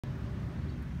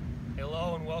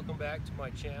Hello and welcome back to my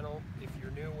channel. If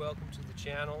you're new, welcome to the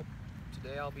channel.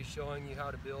 Today I'll be showing you how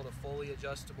to build a fully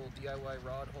adjustable DIY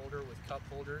rod holder with cup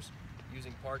holders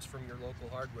using parts from your local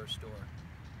hardware store.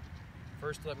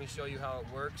 First, let me show you how it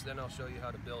works, then I'll show you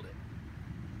how to build it.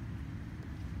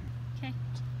 Okay.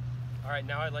 Alright,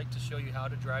 now I'd like to show you how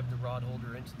to drive the rod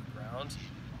holder into the ground.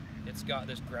 It's got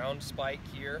this ground spike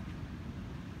here,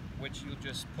 which you'll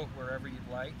just put wherever you'd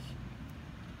like,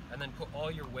 and then put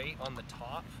all your weight on the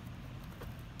top.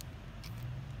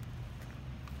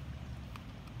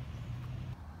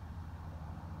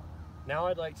 Now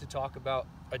I'd like to talk about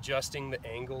adjusting the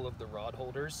angle of the rod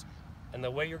holders. And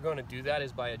the way you're going to do that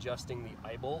is by adjusting the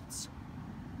eye bolts.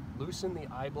 Loosen the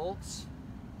eye bolts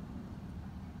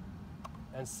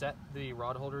and set the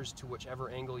rod holders to whichever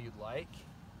angle you'd like.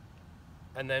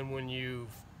 And then when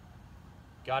you've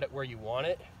got it where you want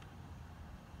it,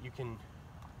 you can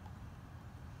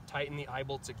tighten the eye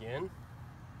bolts again.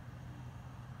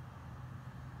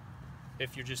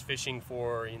 If you're just fishing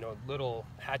for, little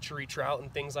hatchery trout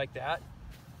and things like that.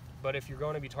 But if you're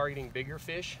going to be targeting bigger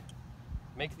fish,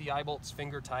 make the eye bolts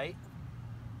finger tight,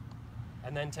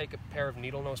 and then take a pair of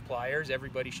needle nose pliers.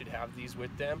 Everybody should have these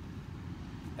with them,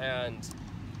 and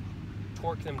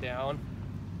torque them down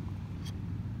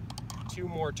 2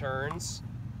 more turns,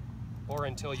 or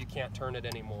until you can't turn it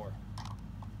anymore.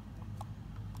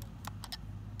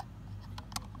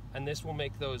 And this will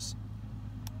make those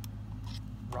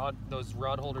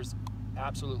rod holders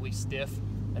absolutely stiff,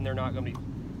 and they're not going to be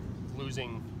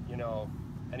losing,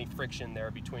 any friction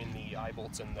there between the eye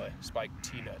bolts and the spiked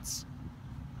T-nuts.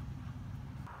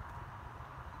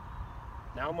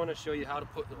 Now I'm going to show you how to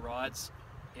put the rods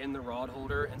in the rod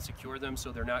holder and secure them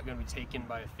so they're not going to be taken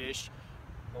by a fish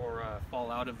or fall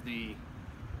out of the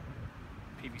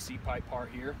PVC pipe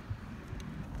part here.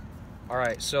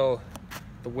 Alright, so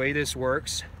the way this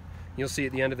works, you'll see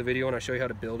at the end of the video when I show you how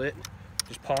to build it.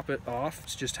 Just pop it off.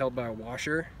 It's just held by a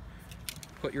washer.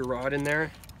 Put your rod in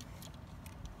there,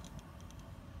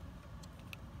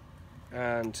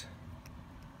 and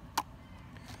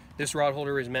this rod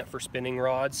holder is meant for spinning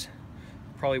rods.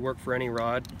 Probably work for any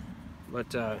rod,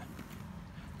 but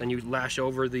then you lash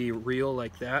over the reel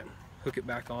like that, hook it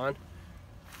back on,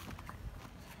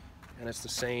 and it's the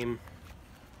same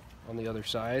on the other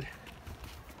side.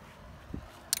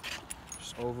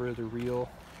 Just over the reel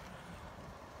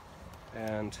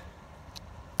and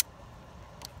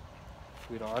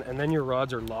sweet on, and then your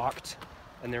rods are locked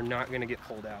and they're not going to get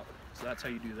pulled out. So that's how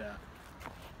you do that.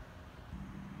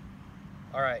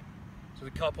 Alright, so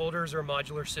the cup holders are a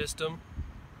modular system.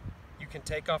 You can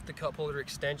take off the cup holder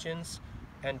extensions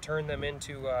and turn them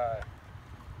into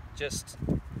just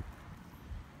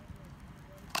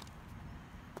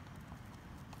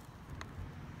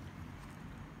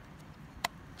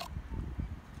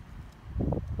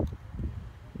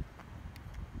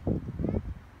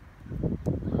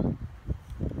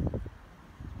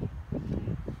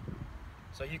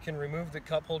so you can remove the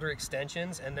cup holder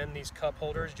extensions, and then these cup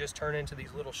holders just turn into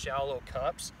these little shallow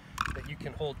cups that you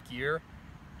can hold gear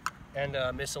and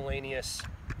miscellaneous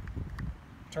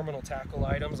terminal tackle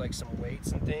items like some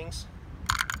weights and things.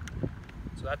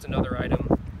 So that's another item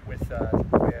with the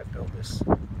way I've built this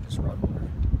rod holder.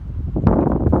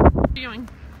 What are you doing?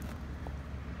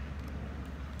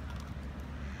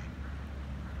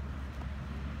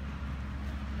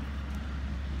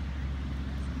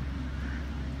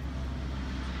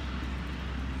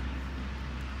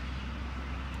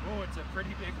 Oh, it's a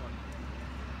pretty big one.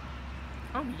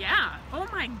 Oh yeah. Oh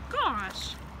my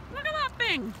gosh. Look at that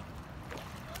thing.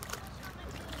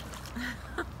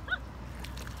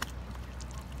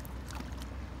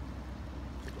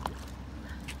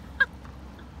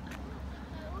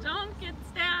 Don't get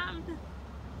stabbed.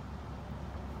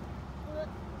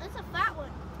 That's a fat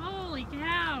one. Holy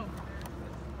cow.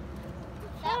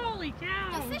 Holy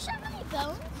cow. Do fish have any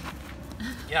bones?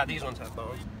 Yeah, these ones have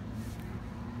bones.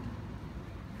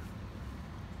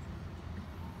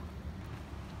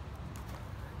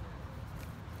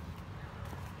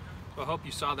 I hope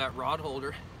you saw that rod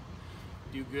holder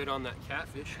do good on that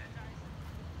catfish.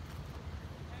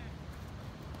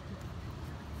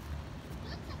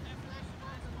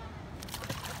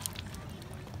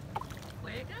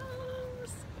 There it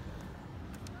goes.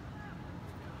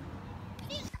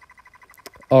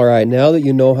 Alright, now that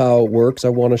you know how it works, I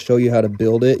want to show you how to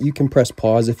build it. You can press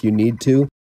pause if you need to.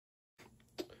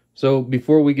 So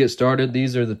before we get started,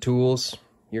 these are the tools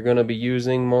you're going to be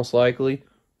using most likely.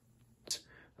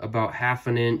 About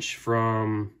 1/2 inch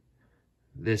from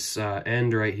this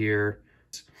end right here,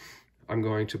 I'm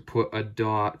going to put a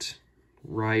dot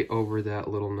right over that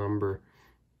little number.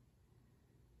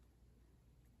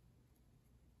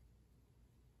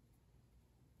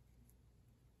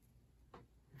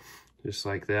 just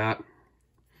like that.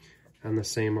 And the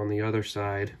same on the other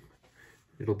side.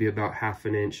 It'll be about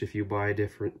 1/2 inch if you buy a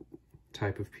different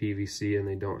type of PVC and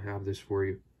they don't have this for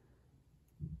you.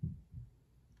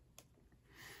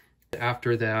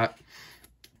 After that,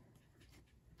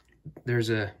 there's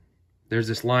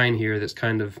this line here that's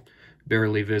kind of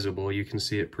barely visible. You can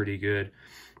see it pretty good.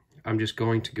 I'm just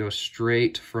going to go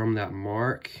straight from that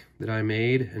mark that I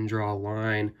made and draw a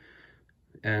line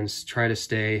and try to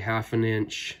stay 1/2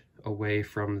 inch away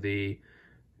from the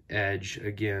edge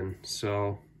again.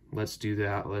 So let's do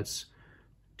that. Let's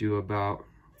do about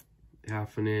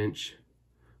 1/2 inch.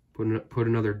 Put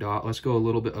another dot. Let's go a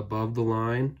little bit above the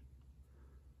line.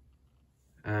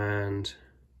 And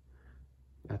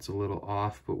that's a little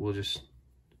off, but we'll just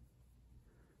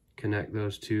connect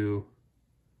those two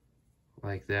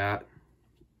like that.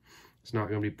 It's not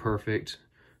going to be perfect.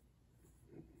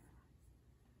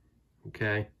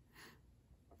 Okay.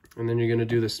 And then you're going to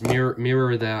do this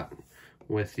mirror that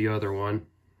with the other one.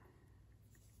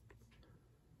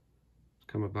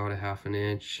 Come about 1/2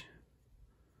 inch.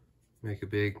 Make a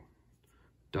big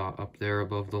dot up there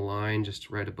above the line, just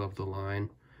right above the line.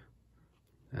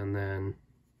 And then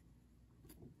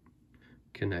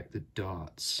connect the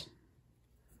dots.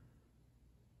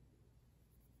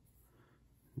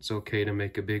 It's okay to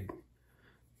make a big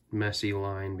messy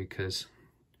line because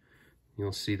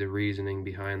you'll see the reasoning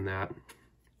behind that.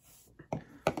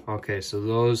 Okay, so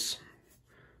those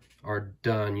are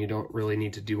done. You don't really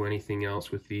need to do anything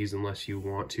else with these unless you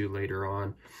want to later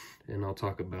on, and I'll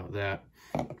talk about that.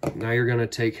 Now you're going to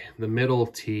take the middle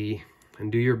T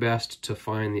and do your best to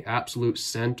find the absolute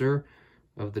center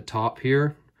of the top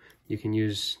here. You can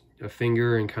use a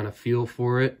finger and kind of feel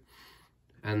for it,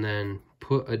 and then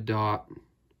put a dot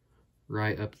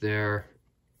right up there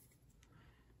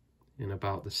in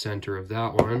about the center of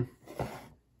that one.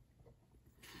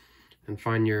 And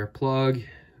find your plug,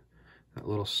 that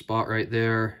little spot right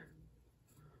there.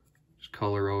 Just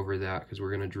color over that because we're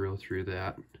going to drill through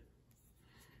that.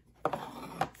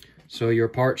 So your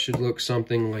part should look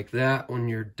something like that when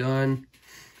you're done,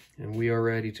 and we are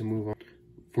ready to move on.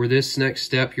 For this next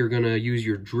step, you're going to use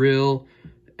your drill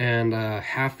and a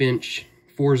 1/2 inch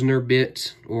Forstner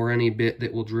bit or any bit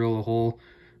that will drill a hole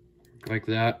like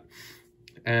that.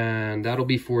 And that'll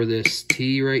be for this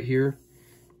T right here.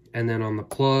 And then on the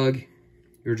plug,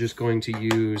 you're just going to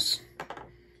use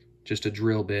just a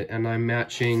drill bit, and I'm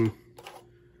matching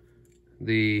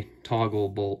the toggle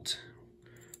bolt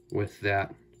with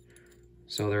that.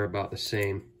 So they're about the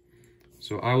same.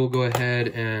 So I will go ahead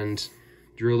and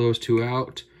drill those two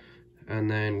out,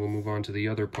 and then we'll move on to the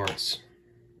other parts.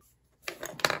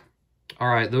 All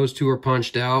right, those two are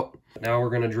punched out. Now we're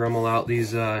gonna Dremel out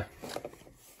these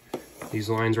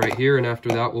lines right here, and after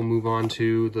that we'll move on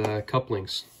to the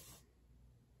couplings.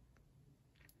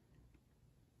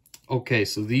 Okay,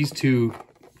 so these two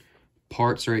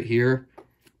parts right here,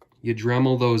 you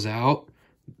Dremel those out.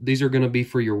 These are gonna be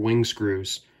for your wing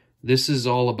screws. This is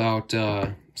all about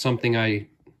something I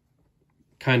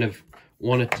kind of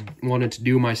wanted to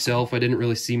do myself. I didn't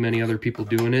really see many other people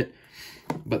doing it.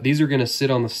 But these are going to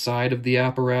sit on the side of the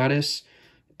apparatus,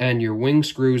 and your wing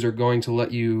screws are going to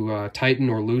let you tighten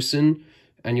or loosen,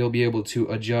 and you'll be able to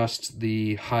adjust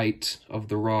the height of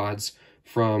the rods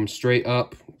from straight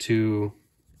up to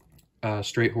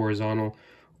straight horizontal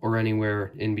or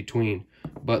anywhere in between.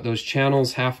 But those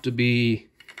channels have to be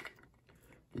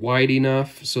wide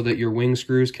enough so that your wing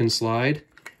screws can slide.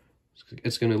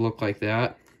 It's going to look like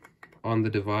that on the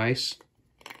device,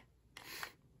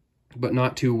 but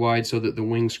not too wide so that the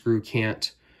wing screw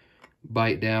can't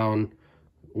bite down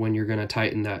when you're going to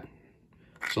tighten that.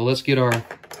 So let's get our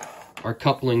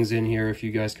couplings in here, if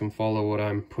you guys can follow what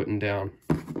I'm putting down.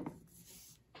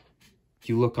 If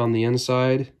you look on the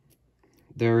inside,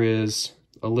 there is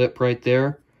a lip right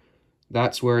there.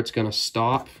 That's where it's going to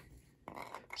stop.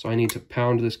 So I need to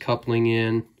pound this coupling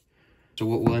in. So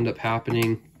what will end up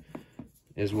happening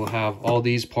is we'll have all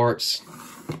these parts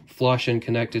flush and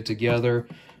connected together.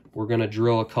 We're going to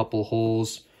drill a couple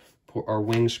holes, put our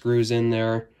wing screws in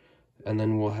there, and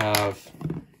then we'll have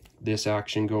this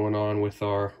action going on with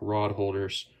our rod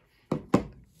holders.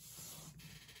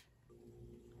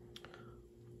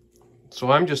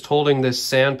 So I'm just holding this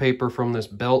sandpaper from this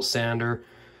belt sander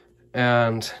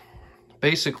and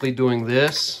basically doing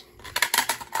this.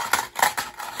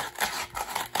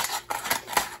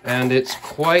 And it's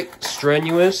quite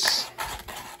strenuous.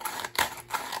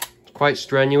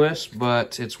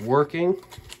 But it's working.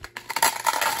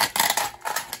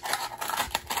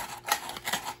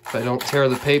 If I don't tear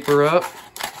the paper up.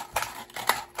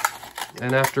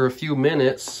 And after a few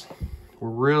minutes, we're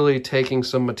really taking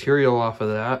some material off of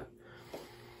that.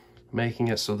 making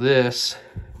it so this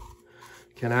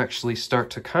can actually start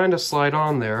to kind of slide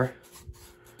on there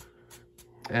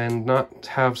and not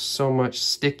have so much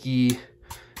stickiness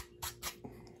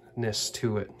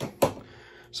to it.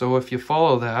 So if you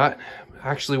follow that,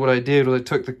 actually what I did was I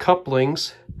took the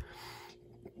couplings,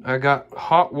 I got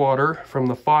hot water from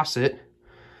the faucet,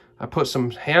 I put some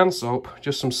hand soap,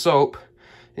 just some soap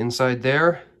inside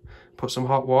there, put some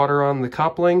hot water on the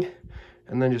coupling,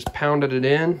 and then just pounded it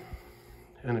in,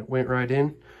 and it went right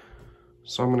in.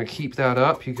 So I'm going to keep that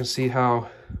up. You can see how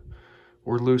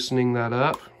we're loosening that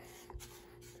up,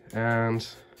 and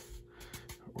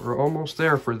we're almost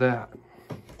there for that.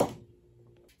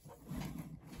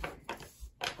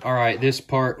 All right, this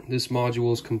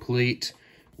module is complete.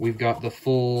 We've got the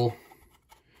full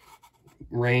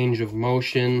range of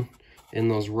motion in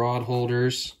those rod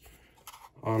holders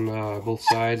on both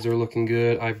sides. They're looking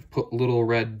good. I've put little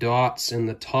red dots in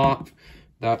the top.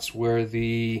 That's where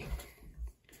the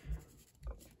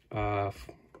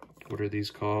what are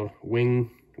these called? Wing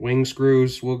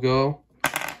screws will go.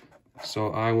 So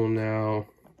I will now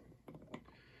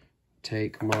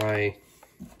take my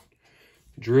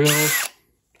drill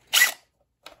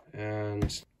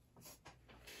and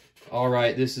all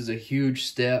right, this is a huge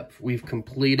step. We've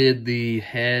completed the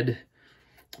head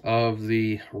of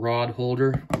the rod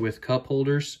holder with cup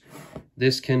holders.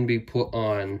 This can be put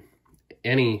on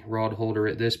any rod holder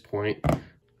at this point.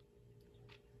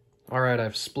 All right,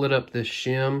 I've split up this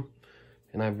shim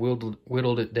and I've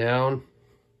whittled it down.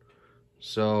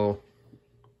 So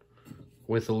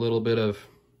with a little bit of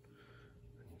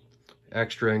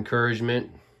extra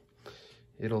encouragement,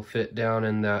 it'll fit down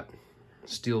in that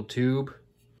steel tube.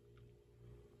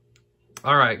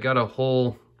 All right, got a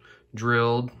hole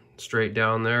drilled straight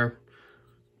down there,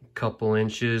 a couple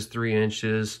inches, 3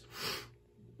 inches.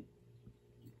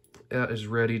 That is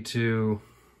ready to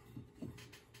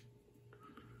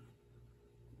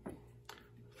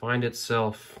find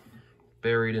itself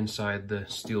buried inside the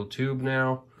steel tube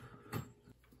now.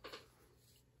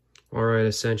 All right,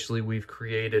 essentially we've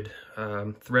created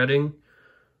threading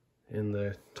in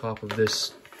the top of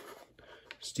this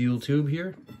steel tube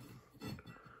here.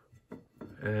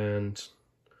 And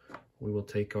we will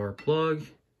take our plug,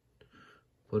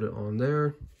 put it on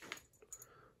there,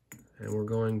 and we're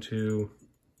going to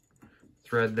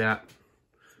thread that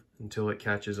until it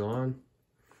catches on.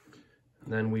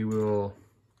 And then we will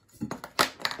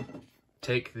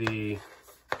take the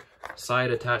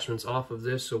side attachments off of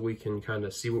this so we can kind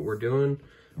of see what we're doing.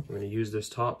 We're going to use this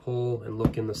top hole and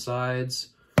look in the sides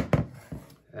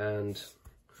and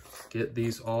get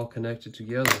these all connected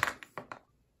together.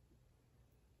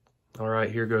 All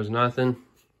right, here goes nothing.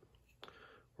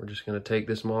 We're just going to take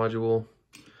this module,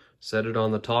 set it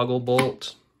on the toggle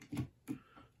bolt,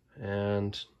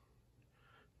 and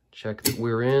check that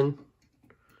we're in.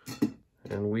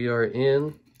 And we are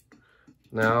in.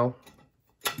 Now,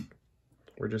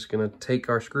 we're just going to take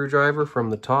our screwdriver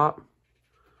from the top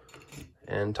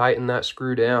and tighten that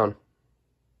screw down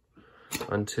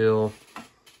until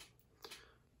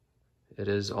it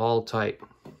is all tight.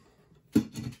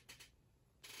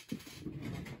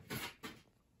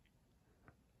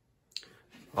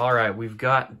 All right, we've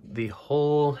got the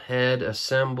whole head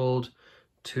assembled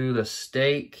to the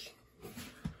stake,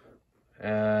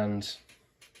 and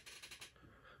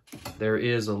there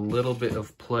is a little bit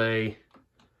of play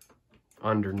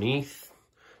underneath,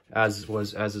 as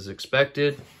is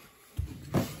expected.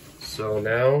 So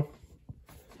now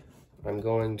I'm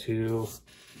going to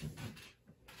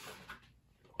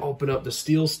open up the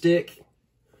steel stick,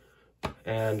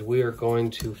 and we are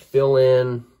going to fill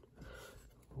in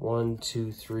 1,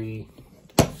 2, 3,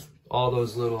 all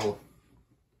those little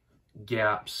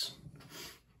gaps.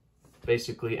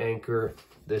 Basically anchor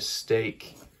this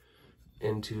stake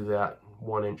into that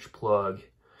 1-inch plug,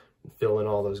 fill in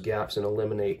all those gaps and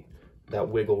eliminate that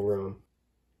wiggle room.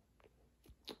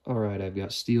 All right, I've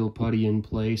got steel putty in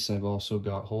place. I've also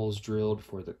got holes drilled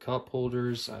for the cup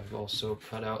holders. I've also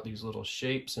cut out these little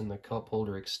shapes in the cup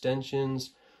holder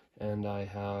extensions, and I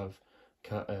have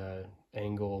cut an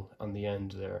angle on the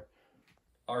end there.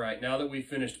 All right, now that we've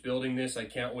finished building this, I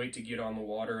can't wait to get on the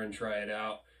water and try it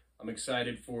out. I'm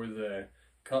excited for the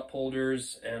cup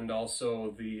holders, and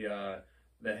also the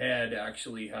head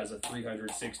actually has a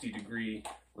 360-degree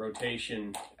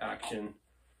rotation action.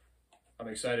 I'm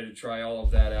excited to try all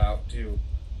of that out too.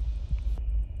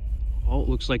 Oh, it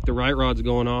looks like the right rod's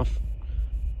going off.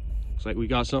 Looks like we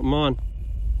got something on.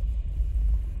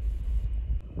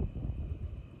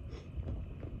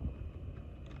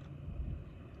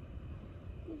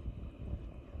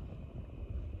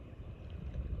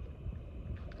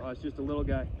 Oh, it's just a little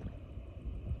guy.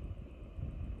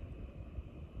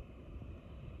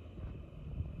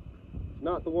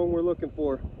 not the one we're looking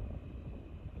for.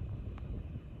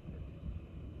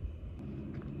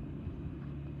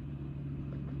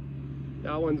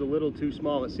 That one's a little too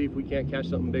small. Let's see if we can't catch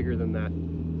something bigger than that.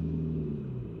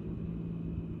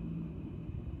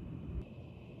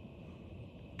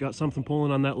 Got something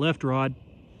pulling on that left rod.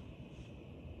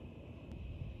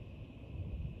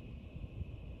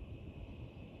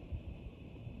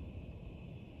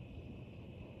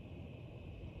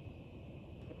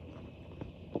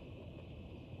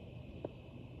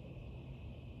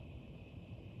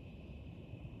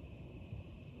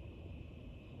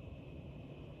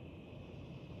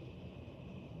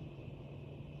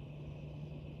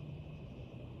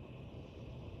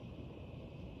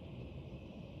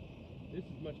 This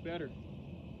is much better.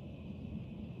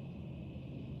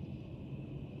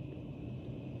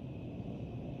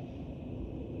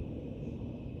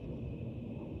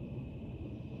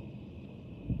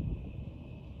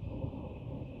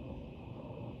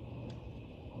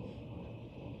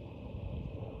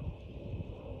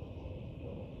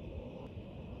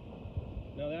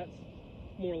 Now that's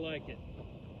more like it.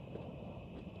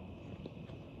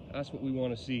 That's what we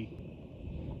want to see.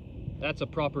 That's a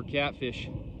proper catfish.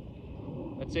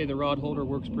 I'd say the rod holder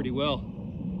works pretty well.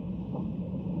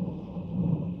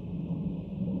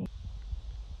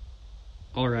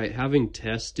 All right, having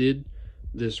tested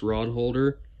this rod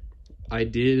holder, I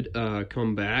did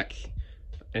come back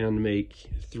and make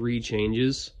 3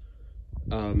 changes.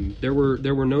 There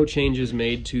were no changes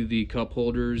made to the cup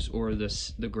holders or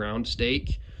the ground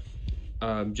stake.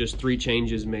 Just 3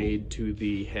 changes made to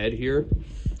the head here,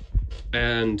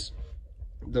 and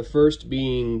the first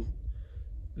being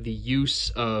the use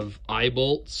of eye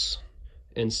bolts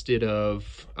instead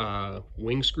of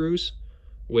wing screws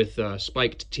with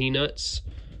spiked T-nuts.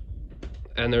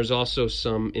 And there's also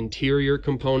some interior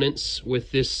components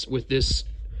with this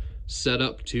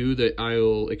setup too that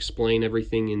I'll explain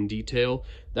everything in detail.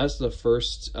 That's the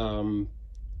first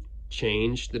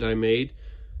change that I made,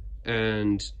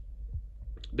 and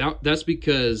that's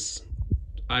because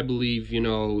I believe, you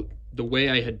know, the way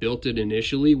I had built it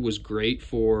initially was great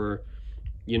for,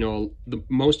 you know,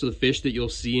 most of the fish that you'll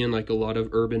see in like a lot of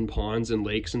urban ponds and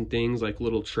lakes and things, like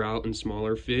little trout and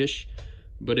smaller fish.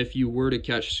 But if you were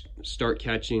to start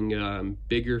catching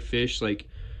bigger fish, like,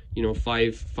 you know,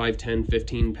 5, 10,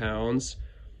 15 pounds,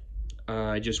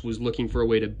 I just was looking for a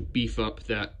way to beef up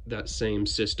that same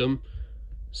system.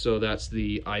 So that's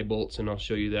the eye bolts, and I'll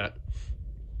show you that.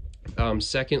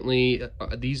 Secondly,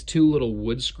 these 2 little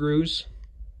wood screws.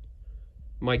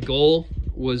 My goal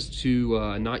was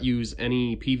to not use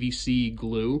any PVC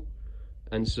glue,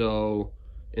 and so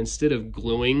instead of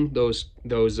gluing those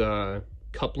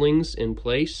couplings in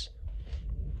place,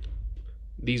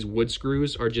 these wood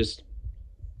screws are just,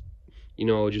 you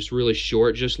know, just really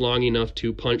short, just long enough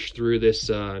to punch through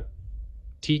this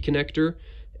T-connector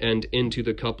and into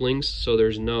the couplings, so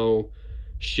there's no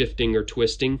shifting or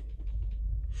twisting.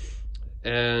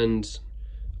 And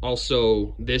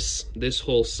also, this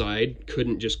whole side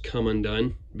couldn't just come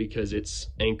undone because it's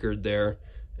anchored there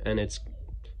and it's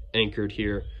anchored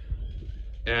here.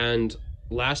 And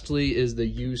lastly is the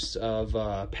use of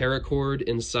paracord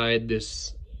inside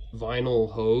this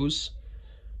vinyl hose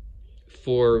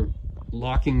for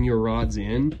locking your rods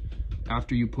in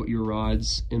after you put your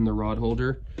rods in the rod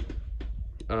holder,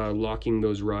 locking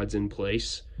those rods in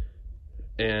place.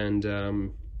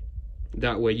 And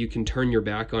that way you can turn your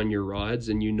back on your rods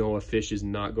and you know a fish is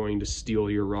not going to steal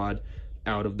your rod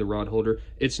out of the rod holder.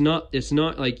 It's not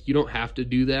like you don't have to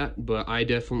do that, but I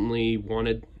definitely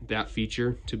wanted that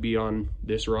feature to be on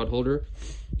this rod holder.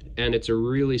 And it's a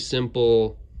really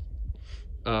simple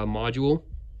module,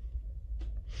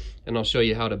 and I'll show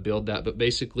you how to build that. But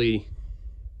basically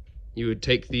you would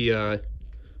take the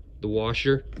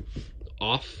washer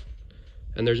off,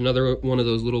 and there's another one of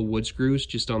those little wood screws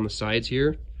just on the sides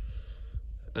here,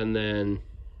 and then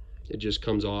it just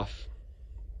comes off,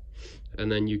 and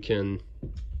then you can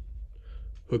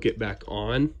hook it back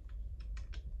on,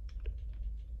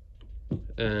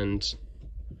 and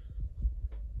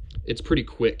it's pretty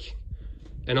quick.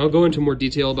 And I'll go into more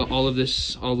detail about all of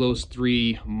this, all those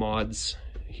 3 mods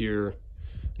here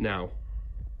now.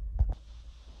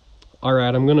 All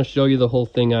right, I'm gonna show you the whole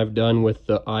thing I've done with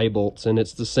the eye bolts, and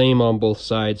it's the same on both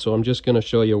sides, so I'm just gonna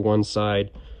show you one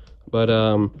side. But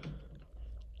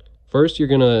first you're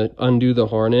gonna undo the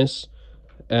harness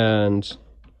and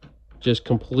just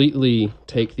completely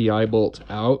take the eye bolt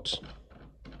out,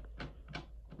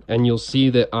 and you'll see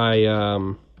that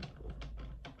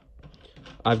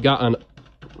I've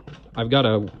got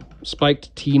a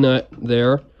spiked T-nut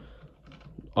there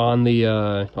on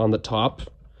the top.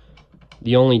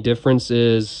 The only difference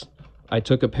is I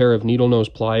took a pair of needle nose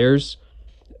pliers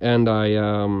and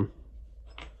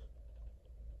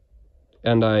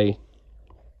I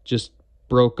just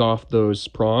broke off those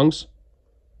prongs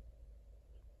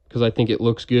because I think it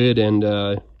looks good and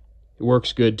it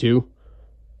works good too.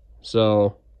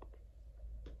 So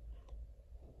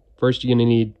first you're gonna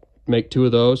need make 2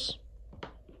 of those,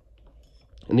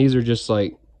 and these are just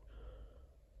like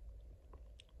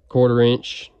 1/4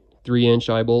 inch, 3-inch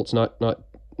eye bolts,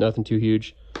 nothing too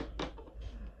huge.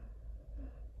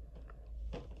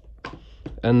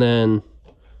 And then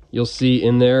you'll see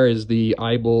in there is the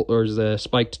eye bolt, or is the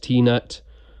spiked T-nut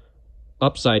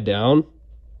upside down.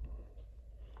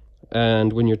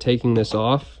 And when you're taking this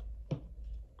off,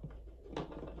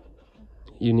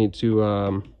 you need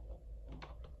to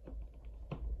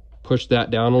push that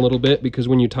down a little bit, because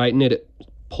when you tighten it, it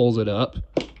pulls it up.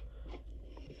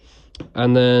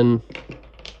 And then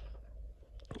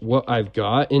what I've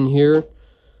got in here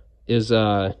is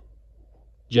a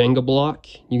Jenga block.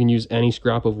 You can use any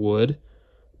scrap of wood,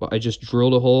 but I just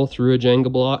drilled a hole through a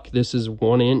Jenga block. This is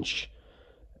 1 inch,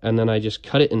 and then I just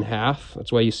cut it in half.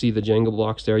 That's why you see the Jenga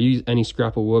blocks there. I use any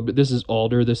scrap of wood, but this is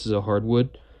alder, this is a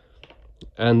hardwood.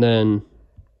 And then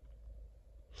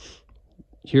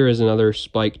here is another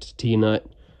spiked T-nut.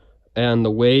 And the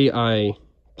way I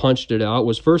punched it out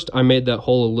was, first I made that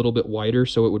hole a little bit wider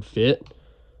so it would fit,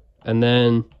 and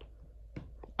then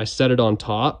I set it on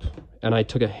top, and I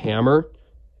took a hammer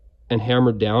and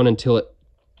hammered down until it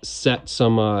set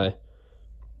some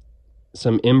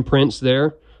imprints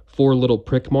there, 4 little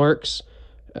prick marks,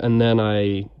 and then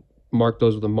I marked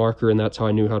those with a marker, and that's how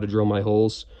I knew how to drill my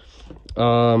holes.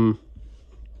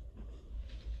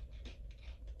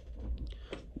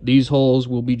 These holes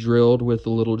will be drilled with a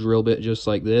little drill bit just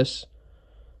like this.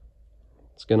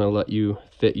 It's gonna let you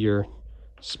fit your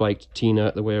spiked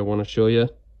T-nut the way I want to show you.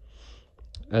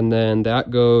 And then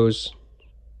that goes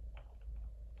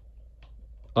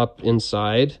up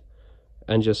inside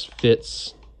and just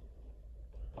fits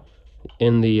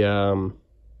in the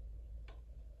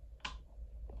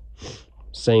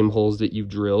same holes that you've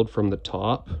drilled from the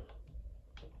top.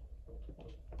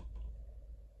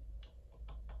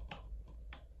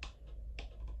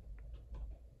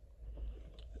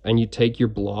 And you take your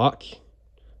block,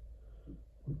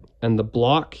 and the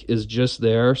block is just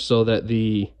there so that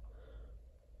the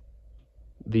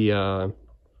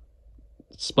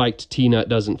spiked T-nut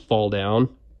doesn't fall down.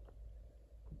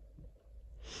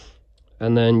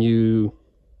 And then you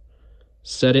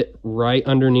set it right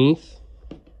underneath.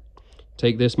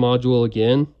 Take this module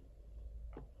again,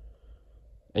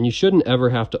 and you shouldn't ever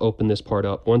have to open this part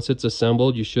up. Once it's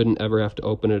assembled, you shouldn't ever have to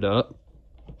open it up.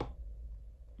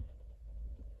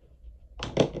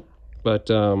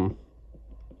 But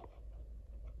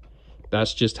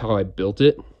that's just how I built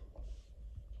it.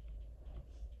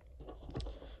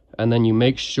 And then you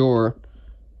make sure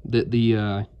that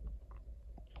the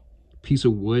piece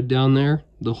of wood down there,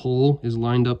 the hole, is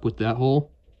lined up with that hole.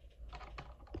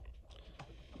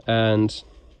 And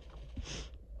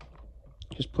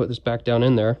just put this back down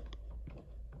in there.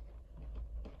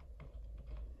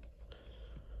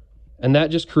 And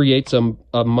that just creates a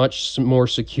much more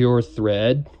secure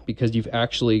thread, because you've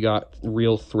actually got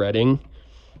real threading.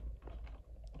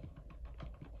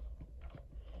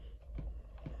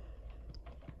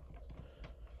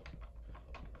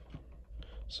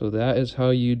 So that is how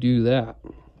you do that.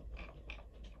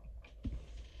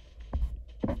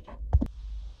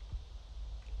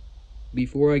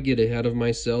 Before I get ahead of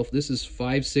myself, this is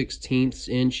 5/16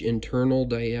 inch internal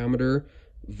diameter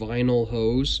vinyl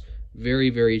hose. Very,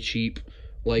 very cheap,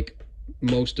 like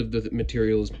most of the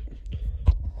materials.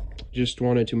 Just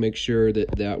wanted to make sure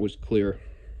that that was clear.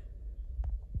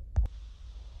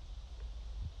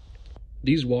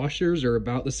 These washers are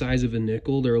about the size of a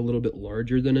nickel. They're a little bit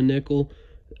larger than a nickel.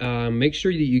 Make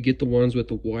sure that you get the ones with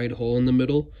the wide hole in the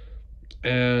middle,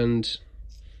 and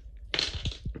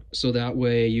so that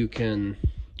way you can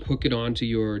hook it onto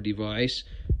your device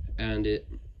and it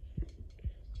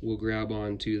will grab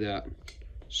onto that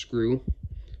screw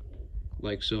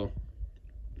like so.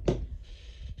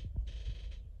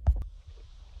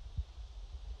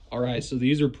 Alright, so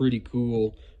these are pretty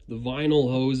cool. The vinyl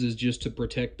hose is just to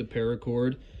protect the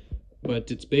paracord,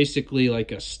 but it's basically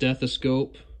like a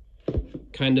stethoscope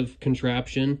kind of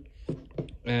contraption,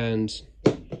 and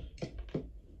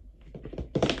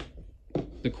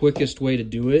the quickest way to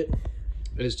do it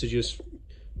is to just,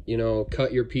 you know,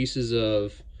 cut your pieces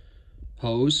of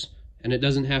hose, and it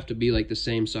doesn't have to be like the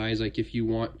same size. Like if you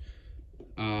want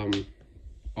on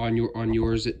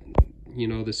yours, it, you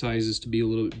know, the sizes to be a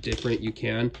little bit different, you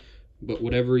can. But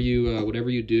whatever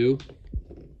you do,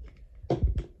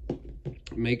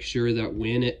 make sure that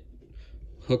when it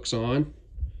hooks on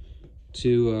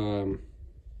to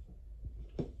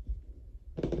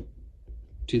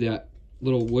that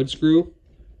little wood screw,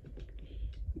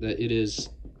 that it is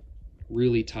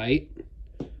really tight.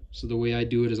 So the way I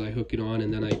do it is I hook it on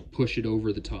and then I push it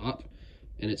over the top,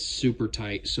 and it's super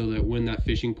tight, so that when that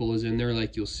fishing pole is in there,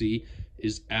 like you'll see,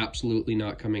 is absolutely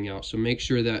not coming out. So make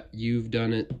sure that you've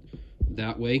done it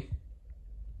that way.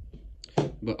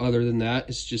 But other than that,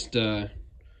 it's just I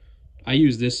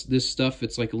use this stuff.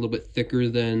 It's like a little bit thicker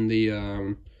than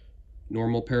the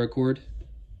normal paracord,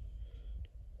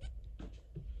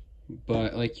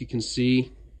 but like you can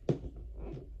see,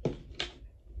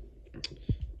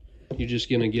 you're just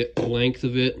gonna get the length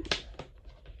of it,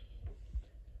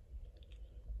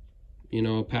 you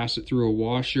know, pass it through a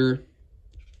washer,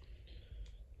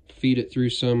 feed it through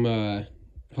some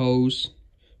hose,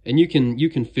 and you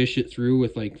can fish it through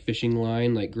with like fishing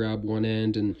line, like grab one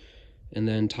end and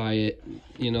then tie it.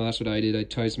 You know, that's what I did. I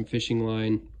tied some fishing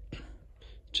line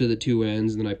to the two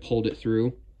ends and then I pulled it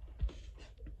through.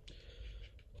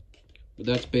 But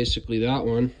that's basically that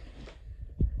one.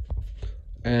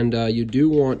 And you do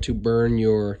want to burn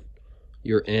your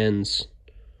ends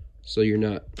so you're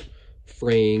not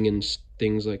fraying and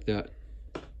things like that.